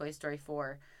to see Toy Story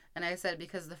 4. And I said,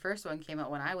 because the first one came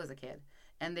out when I was a kid.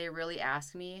 And they really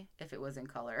asked me if it was in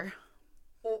color.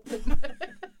 Oh.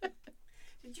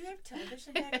 Did you have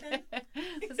television back then?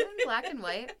 Was it in black and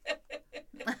white?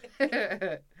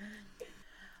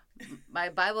 My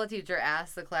Bible teacher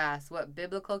asked the class what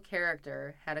biblical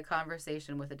character had a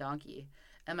conversation with a donkey.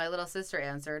 And my little sister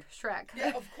answered, Shrek. Yeah,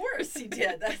 of course he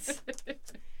did. That's...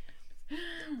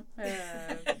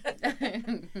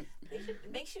 It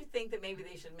makes you think that maybe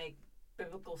they should make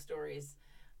biblical stories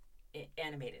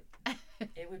animated.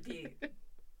 It would be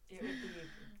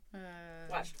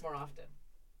watched more often.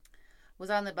 Was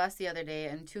on the bus the other day,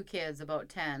 and two kids about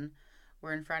 10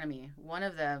 were in front of me. One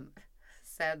of them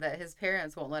said that his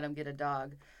parents won't let him get a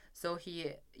dog, so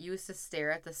he used to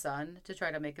stare at the sun to try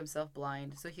to make himself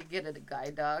blind so he could get a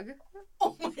guide dog.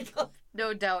 Oh my God.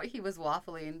 No doubt he was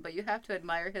waffling, but you have to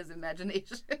admire his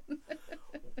imagination.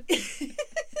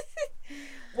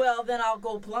 Well, then I'll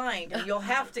go blind, and you'll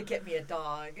have to get me a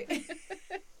dog.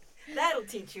 That'll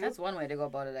teach you. That's one way to go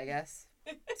about it, I guess.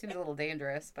 Seems a little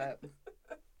dangerous, but...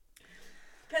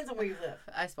 Depends on where you live.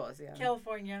 I suppose, yeah.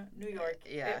 California, New York,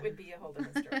 yeah. It would be a whole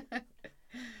different story.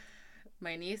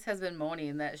 My niece has been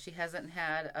moaning that she hasn't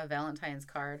had a Valentine's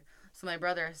card, so my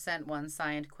brother sent one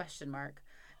signed ?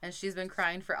 And she's been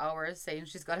crying for hours, saying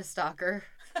she's got a stalker.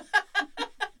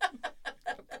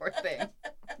 Poor thing.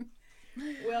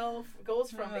 Well, it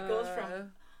goes from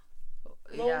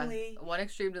lonely, one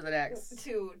extreme to the next,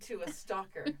 to a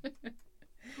stalker.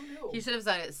 Who knew? He should have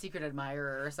signed it secret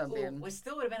admirer or something. Ooh, it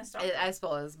still would have been a stalker. I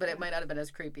suppose, but it might not have been as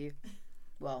creepy.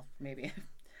 Well, maybe.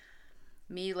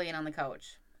 Me laying on the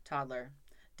couch, toddler.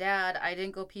 Dad, I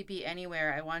didn't go pee-pee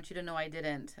anywhere. I want you to know I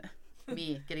didn't.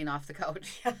 Me getting off the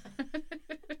couch.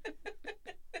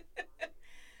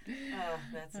 Oh,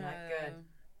 that's not good.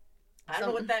 I don't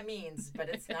know what that means, but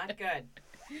it's not good.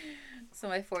 So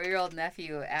my 4-year-old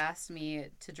nephew asked me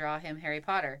to draw him Harry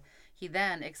Potter. He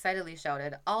then excitedly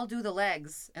shouted, "I'll do the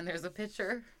legs." And there's a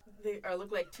picture. They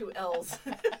look like two L's.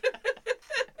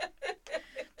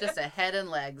 Just a head and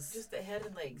legs. Just a head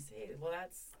and legs. Hey, well,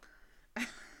 that's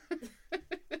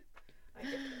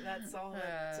that's all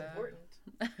that's important.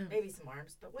 Maybe some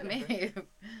arms, but whatever. Maybe.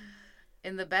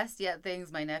 In the best yet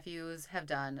things my nephews have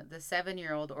done, the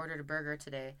 7-year-old ordered a burger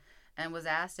today and was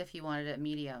asked if he wanted it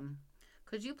medium.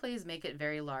 "Could you please make it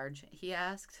very large?" he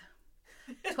asked.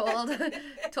 Told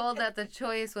that the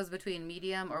choice was between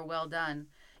medium or well done.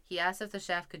 He asked if the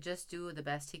chef could just do the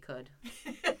best he could.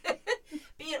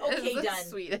 Be it okay the done.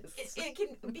 Sweetest. It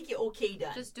can be okay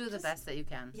done. Just do the best that you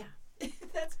can. Yeah.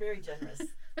 That's very generous.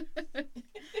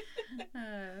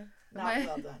 Not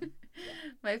well done. Yeah.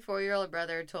 My 4-year-old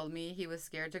brother told me he was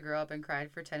scared to grow up and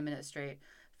cried for 10 minutes straight.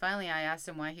 Finally, I asked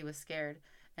him why he was scared,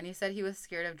 and he said he was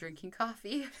scared of drinking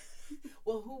coffee.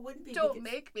 Well, who wouldn't be? Don't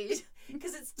make me.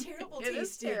 Because it's terrible tasting. It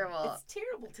is terrible. It's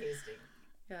terrible tasting.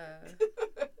 Yeah.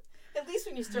 At least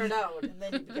when you start out, and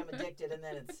then you become addicted, and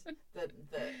then it's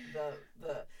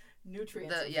the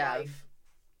nutrients of life.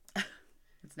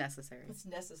 It's necessary. It's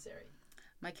necessary.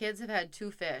 My kids have had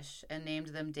 2 fish and named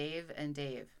them Dave and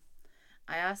Dave.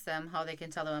 I asked them how they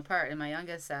can tell them apart, and my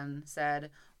youngest son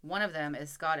said, "One of them is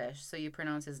Scottish, so you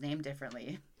pronounce his name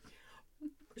differently."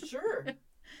 Sure.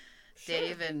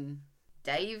 Dave and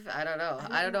Dave? I don't know.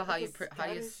 I don't know how you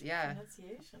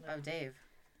pronunciation of Dave.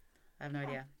 I have no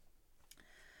idea.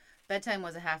 Bedtime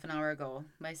was a half an hour ago.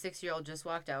 My 6-year-old just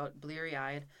walked out,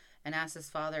 bleary-eyed, and asked his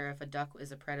father if a duck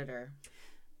is a predator.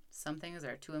 Some things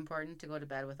are too important to go to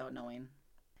bed without knowing.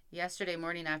 Yesterday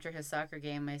morning after his soccer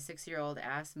game, my 6-year-old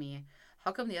asked me,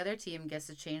 "How come the other team gets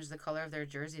to change the color of their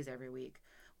jerseys every week?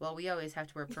 Well, we always have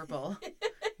to wear purple."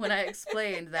 When I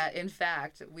explained that, in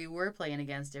fact, we were playing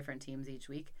against different teams each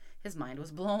week, his mind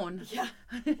was blown. Yeah.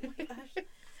 Oh my gosh.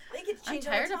 They get changed.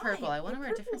 I'm tired of purple. I want to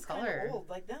wear a different color. Old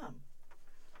like them.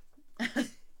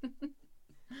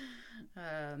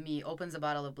 Me opens a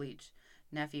bottle of bleach.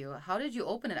 Nephew, "How did you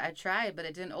open it? I tried, but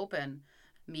it didn't open."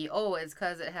 Me, "Oh, it's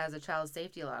because it has a child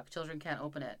safety lock. Children can't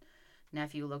open it."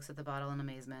 Nephew looks at the bottle in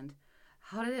amazement.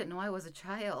 "How did it know I was a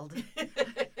child?"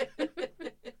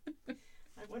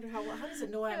 I wonder how does it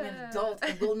know I'm an adult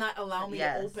and will not allow me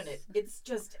to open it? It's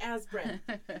just aspirin.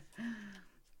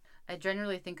 I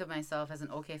generally think of myself as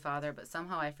an okay father, but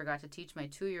somehow I forgot to teach my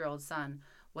 2-year-old son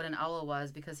what an owl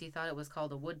was because he thought it was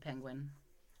called a wood penguin.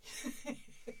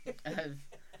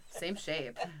 Same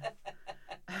shape.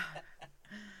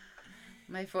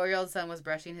 My 4-year-old son was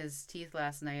brushing his teeth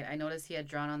last night. I noticed he had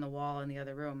drawn on the wall in the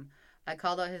other room. I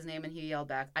called out his name and he yelled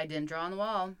back, "I didn't draw on the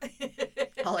wall."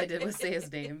 All I did was say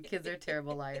his name. Kids are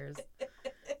terrible liars.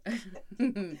 If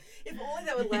only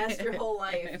that would last your whole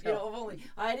life. You know, if only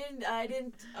I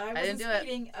wasn't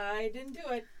speeding. I didn't do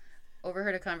it.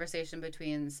 Overheard a conversation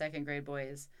between 2nd grade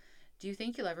boys. "Do you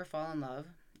think you'll ever fall in love?"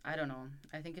 "I don't know.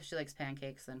 I think if she likes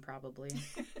pancakes, then probably."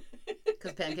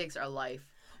 Because pancakes are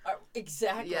life.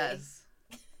 Exactly. Yes.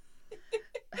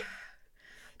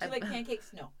 Do you like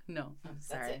pancakes? No. No.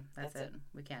 Sorry. That's it.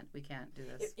 We can't do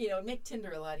this. Make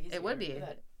Tinder a lot easier. It would be.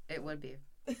 It would be.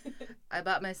 I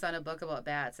bought my son a book about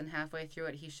bats, and halfway through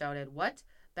it, he shouted, "What?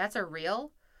 Bats are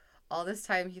real?" All this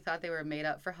time, he thought they were made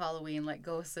up for Halloween like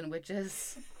ghosts and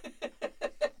witches.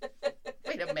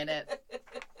 Wait a minute.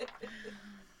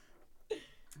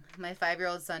 My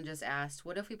 5-year-old son just asked,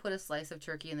 "What if we put a slice of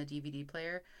turkey in the DVD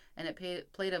player and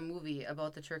it played a movie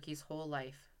about the turkey's whole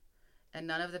life?" And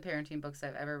none of the parenting books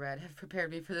I've ever read have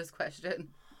prepared me for this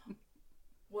question.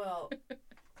 Well,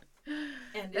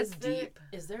 and that's deep.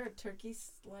 Is there a turkey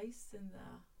slice in the?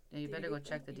 Yeah, you better go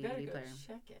check the DVD player.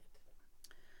 Check it.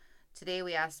 Today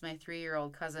we asked my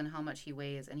 3-year-old cousin how much he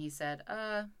weighs, and he said,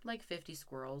 like 50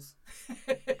 squirrels.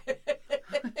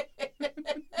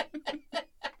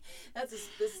 That's a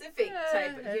specific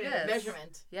type of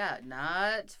measurement. Yeah,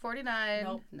 not 49,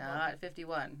 nope, not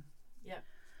 51. Yeah.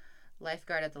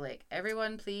 Lifeguard at the lake.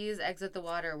 "Everyone, please exit the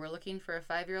water. We're looking for a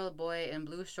 5-year-old boy in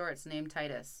blue shorts named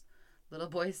Titus." Little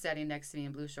boy standing next to me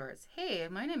in blue shorts. "Hey,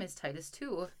 my name is Titus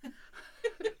too."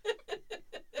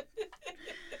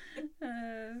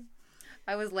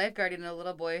 I was lifeguarding and a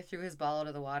little boy threw his ball out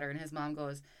of the water, and his mom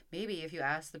goes, "Maybe if you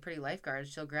ask the pretty lifeguard,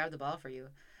 she'll grab the ball for you."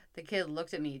 The kid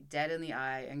looked at me dead in the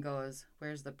eye and goes,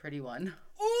 "Where's the pretty one?"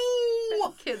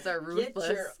 Ooh! Kids are ruthless.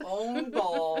 Get your own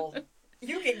ball.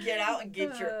 You can get out and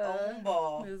get your own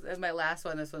ball. And my last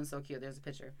one, this one's so cute. There's a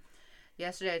picture.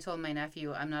 Yesterday I told my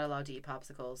nephew I'm not allowed to eat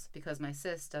popsicles because my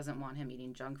sis doesn't want him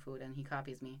eating junk food and he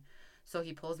copies me. So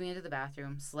he pulls me into the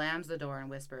bathroom, slams the door, and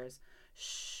whispers,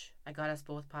 "Shh, I got us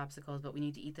both popsicles, but we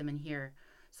need to eat them in here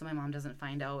so my mom doesn't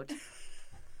find out."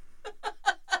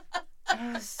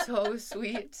 It was so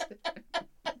sweet.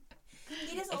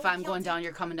 He doesn't If I'm going down,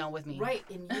 you're coming down with me. Right,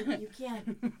 and you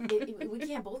can't. We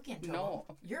can't both get in trouble.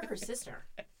 No. You're her sister.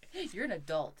 You're an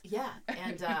adult. Yeah,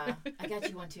 and I got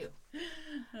you one too.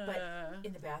 But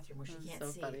in the bathroom where she can't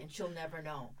see, funny. And she'll never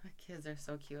know. Kids are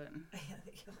so cute.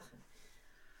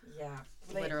 Yeah.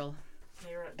 Literal.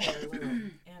 They're literal.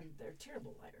 And they're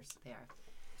terrible liars. They are.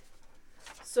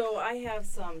 So I have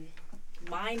some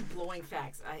mind-blowing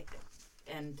facts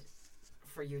and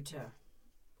for you to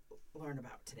learn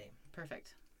about today.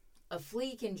 Perfect. A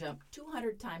flea can jump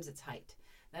 200 times its height.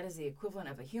 That is the equivalent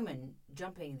of a human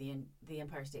jumping the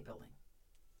Empire State Building.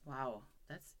 Wow,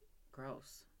 that's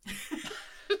gross.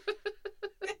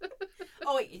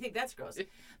 Oh, wait, you think that's gross?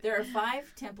 There are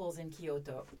 5 temples in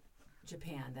Kyoto,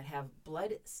 Japan, that have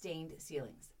blood-stained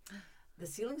ceilings. The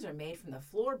ceilings are made from the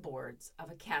floorboards of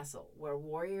a castle where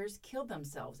warriors killed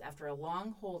themselves after a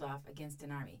long hold-off against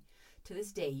an army. To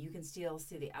this day, you can still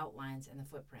see the outlines and the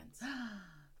footprints.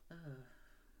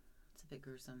 It's a bit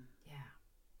gruesome. Yeah.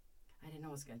 I didn't know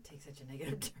it was going to take such a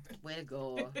negative turn. Way to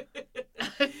go.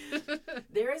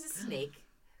 There is a snake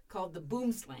called the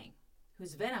boomslang,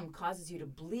 whose venom causes you to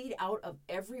bleed out of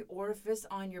every orifice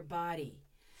on your body.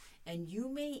 And you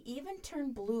may even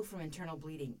turn blue from internal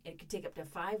bleeding. It could take up to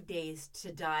 5 days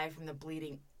to die from the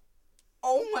bleeding.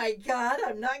 Oh my God,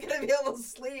 I'm not going to be able to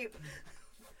sleep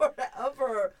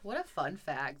forever. What a fun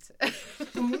fact.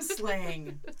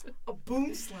 Boomslang. A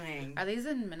boomslang. Are these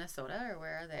in Minnesota or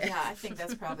where are they? Yeah, I think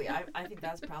that's probably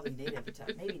native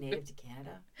to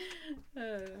Canada.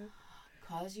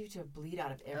 Cause you to bleed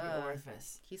out of every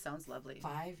orifice. He sounds lovely.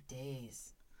 5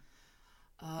 days.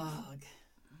 Ugh.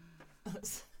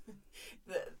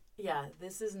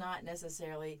 This is not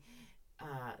necessarily.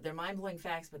 They're mind-blowing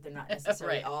facts, but they're not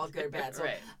necessarily right. all good or bad. So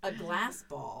right. A glass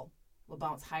ball will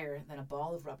bounce higher than a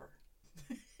ball of rubber.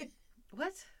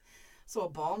 What? So a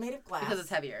ball made of glass. Because it's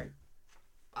heavier.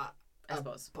 I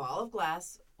suppose. A ball of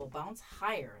glass will bounce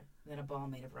higher than a ball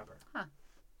made of rubber. Huh.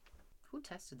 Who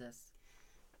tested this?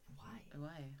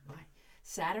 Why?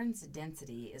 Saturn's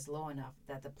density is low enough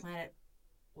that the planet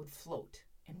would float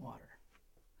in water.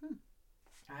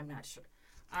 I'm not sure.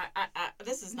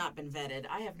 This has not been vetted.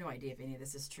 I have no idea if any of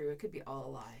this is true. It could be all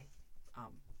a lie.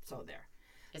 So there.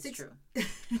 It's true.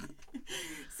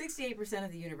 68%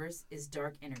 of the universe is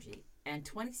dark energy, and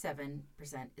 27%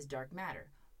 is dark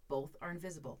matter. Both are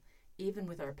invisible, even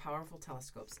with our powerful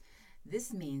telescopes.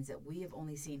 This means that we have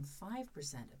only seen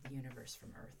 5% of the universe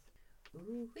from Earth.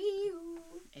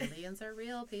 Ooh-wee-oo. Aliens are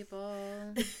real,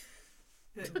 people.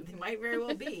 They might very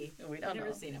well be. We don't know.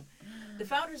 Never seen them. The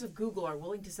founders of Google are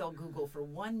willing to sell Google for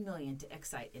 $1 million to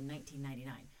Excite in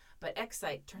 1999, but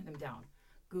Excite turned them down.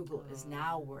 Google is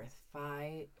now worth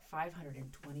 $527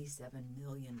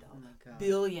 million. Oh my God.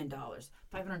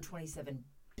 $527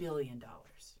 billion.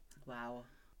 Wow.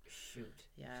 Shoot.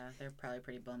 Yeah, they're probably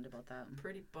pretty bummed about that.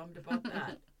 Pretty bummed about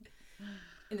that.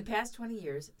 In the past 20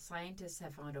 years, scientists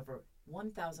have found over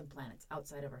 1,000 planets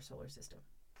outside of our solar system.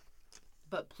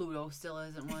 But Pluto still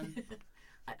isn't one.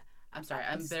 I'm sorry,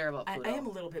 I'm bitter about Pluto. I am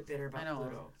a little bit bitter about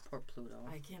Pluto. Poor Pluto.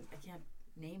 I can't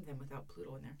name them without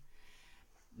Pluto in there.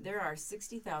 There are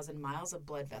 60,000 miles of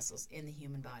blood vessels in the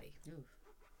human body. Oof.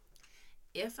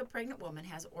 If a pregnant woman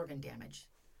has organ damage,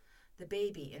 the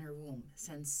baby in her womb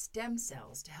sends stem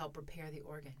cells to help repair the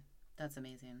organ. That's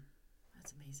amazing.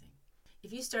 That's amazing.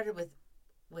 If you started with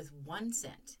 1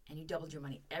 cent and you doubled your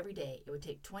money every day, it would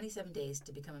take 27 days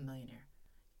to become a millionaire.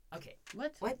 Okay.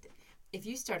 What? If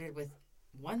you started with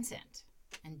 1 cent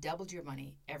and doubled your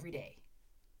money every day,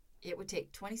 it would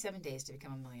take 27 days to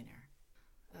become a millionaire.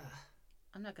 Ugh.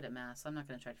 I'm not good at math, so I'm not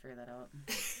going to try to figure that out.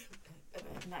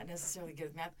 I'm not necessarily good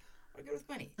with math or good with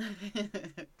money.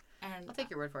 And I'll take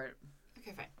your word for it.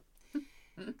 Okay,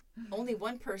 fine. Only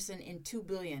one person in 2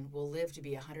 billion will live to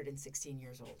be 116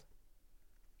 years old.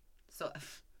 So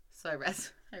I read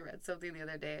something the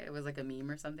other day. It was like a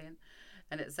meme or something,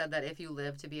 and it said that if you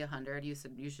live to be 100, you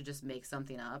should just make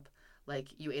something up, like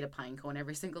you ate a pine cone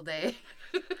every single day.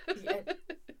 Yeah,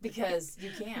 because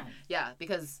you can. Yeah,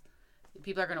 because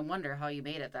people are going to wonder how you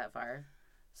made it that far.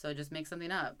 So just make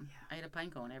something up. Yeah. I ate a pine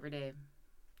cone every day.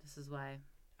 This is why.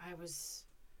 I was...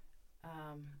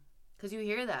 Because you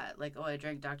hear that. Like, oh, I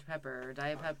drank Dr. Pepper or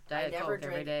Diet Coke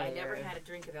every day. I never had a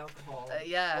drink of alcohol.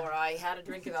 Yeah. Or I had a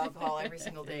drink of alcohol every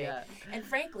single day. Yeah. And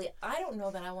frankly, I don't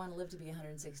know that I want to live to be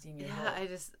 116 years old. Yeah,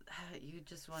 you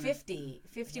just want 50,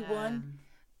 51.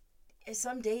 Yeah.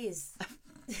 Some days...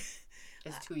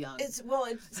 is too young. It's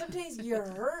sometimes you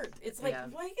hurt. It's like,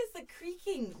 why is the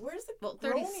creaking? Where's the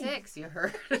 36, you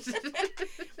hurt.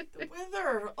 The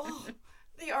weather. Oh,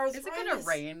 the arthritis. Is it gonna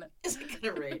rain? Is it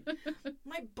gonna rain?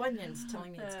 My bunion's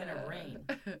telling me it's gonna rain.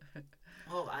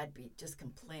 Oh, I'd be just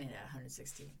complaining at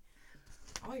 116.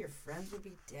 All your friends would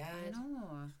be dead. I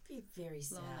know. It'd be very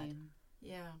sad. Lonely.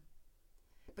 Yeah.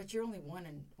 But you're only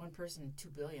one person in 2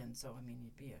 billion, so I mean,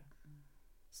 you'd be a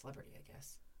celebrity, I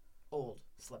guess. Old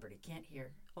celebrity, can't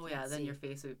hear. Oh can't yeah, then see. your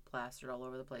face would be plastered all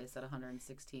over the place at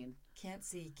 116. Can't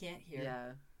see, can't hear.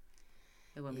 Yeah,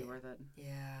 it wouldn't be worth it.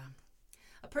 Yeah.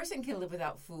 A person can live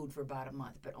without food for about a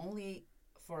month, but only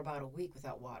for about a week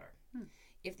without water.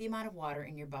 If the amount of water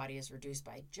in your body is reduced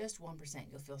by just 1%,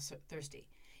 you'll feel thirsty.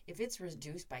 If it's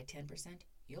reduced by 10%,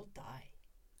 you'll die.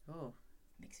 Oh.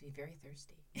 Makes me very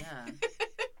thirsty. Yeah.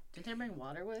 Didn't I bring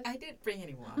water with? I didn't bring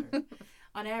any water.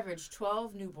 On average,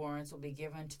 12 newborns will be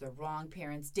given to the wrong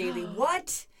parents daily.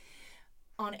 What?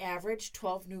 On average,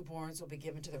 12 newborns will be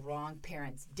given to the wrong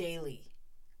parents daily.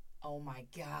 Oh my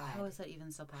God. How is that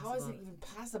even so possible? How is it even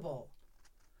possible?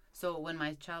 So when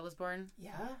my child was born,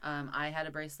 I had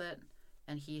a bracelet,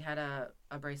 and he had a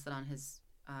bracelet on his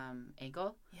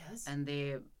ankle. Yes. And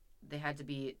they had to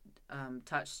be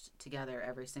touched together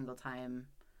every single time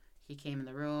he came in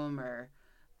the room or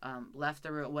left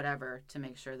the room, whatever, to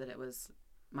make sure that it was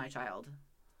my child.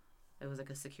 It was like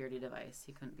a security device.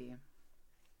 He couldn't be.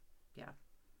 Yeah,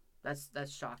 that's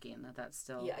shocking that's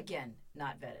still. Yeah, again,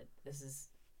 not vetted. This is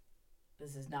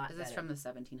not. Is vetted. this from the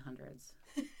 1700s?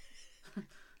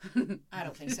 I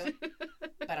don't think so,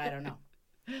 but I don't know.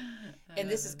 And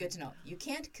this is good to know. You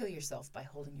can't kill yourself by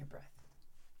holding your breath.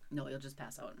 No, you'll just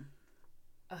pass out.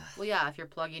 Well, yeah, if you're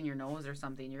plugging your nose or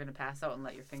something, you're gonna pass out and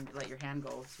let your hand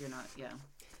go. So you're not. Yeah.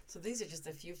 So these are just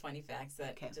a few funny facts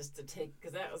that just to take,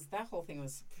 because that whole thing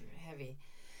was heavy.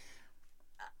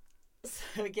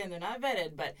 So again, they're not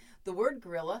vetted, but the word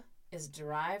gorilla is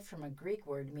derived from a Greek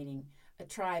word meaning a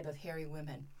tribe of hairy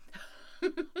women,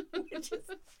 which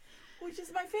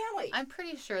is my family. I'm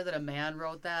pretty sure that a man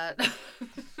wrote that.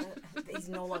 He's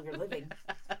no longer living.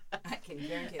 I can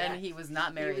guarantee that. And he was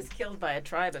not married. He was killed by a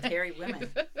tribe of hairy women.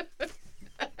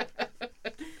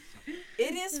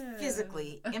 It is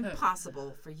physically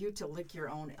impossible for you to lick your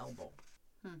own elbow.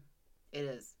 It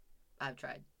is. I've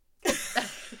tried.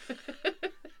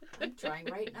 I'm trying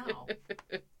right now.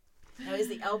 Now, is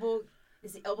the elbow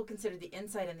considered the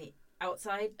inside and the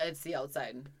outside? It's the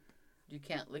outside. You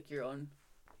can't lick your own.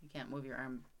 You can't move your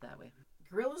arm that way.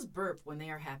 Gorillas burp when they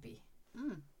are happy.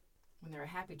 When they're a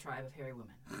happy tribe of hairy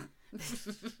women.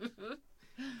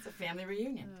 It's a family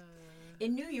reunion.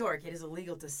 In New York, it is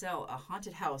illegal to sell a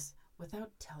haunted house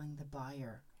without telling the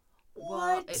buyer.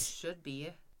 Well, What? it should be.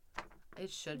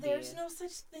 It should There's be. no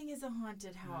such thing as a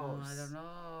haunted house. I don't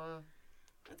know.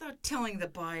 Without telling the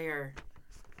buyer.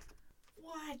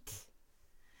 What?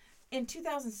 In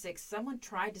 2006, someone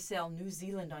tried to sell New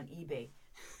Zealand on eBay.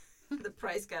 The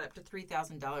price got up to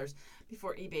 $3,000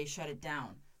 before eBay shut it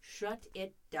down. Shut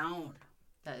it down.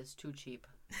 That is too cheap.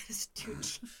 That is too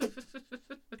cheap.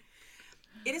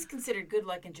 It is considered good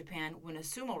luck in Japan when a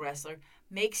sumo wrestler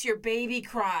makes your baby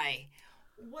cry.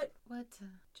 What?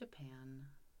 Japan.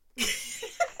 Did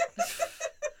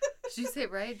you say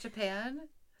it right? Japan?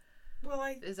 Well,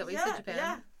 Is that what you said,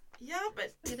 Japan? Yeah,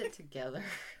 but Get it together.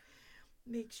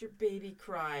 makes your baby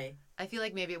cry. I feel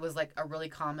like maybe it was like a really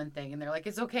common thing, and they're like,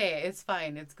 it's okay, it's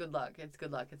fine, it's good luck, it's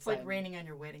good luck, it's It's like fine. raining on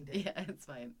your wedding day. Yeah, it's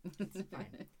fine. It's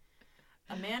fine.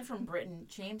 A man from Britain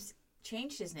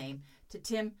changed his name to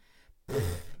Tim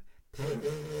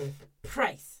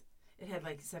Price. It had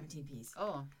like 17 P's.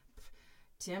 Oh.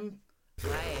 Tim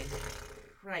Why?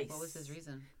 Price. What was his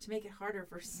reason? To make it harder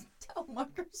for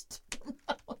telemarketers to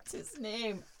pronounce his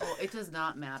name. Oh, it does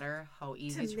not matter how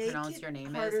easy to pronounce your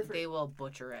name is. They will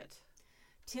butcher it.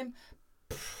 Tim.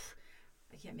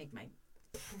 I can't make my.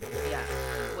 Yeah.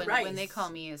 When they call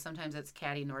me, sometimes it's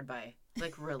Caddy Nordby.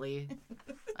 Like, really?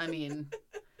 I mean,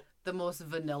 the most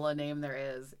vanilla name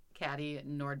there is. Caddy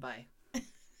Nordby.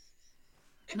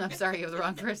 I'm sorry, you're the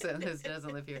wrong person. This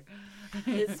doesn't live here.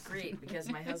 It's great because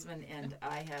my husband and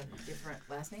I have different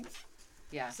last names.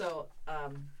 Yeah. So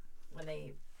when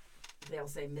they'll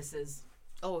say Mrs.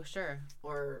 Oh, sure.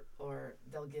 Or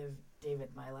they'll give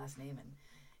David my last name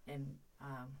and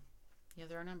you have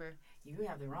the wrong number. You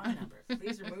have the wrong number.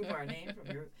 Please remove our name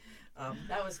from your.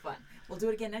 That was fun. We'll do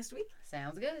it again next week.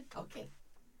 Sounds good. Okay.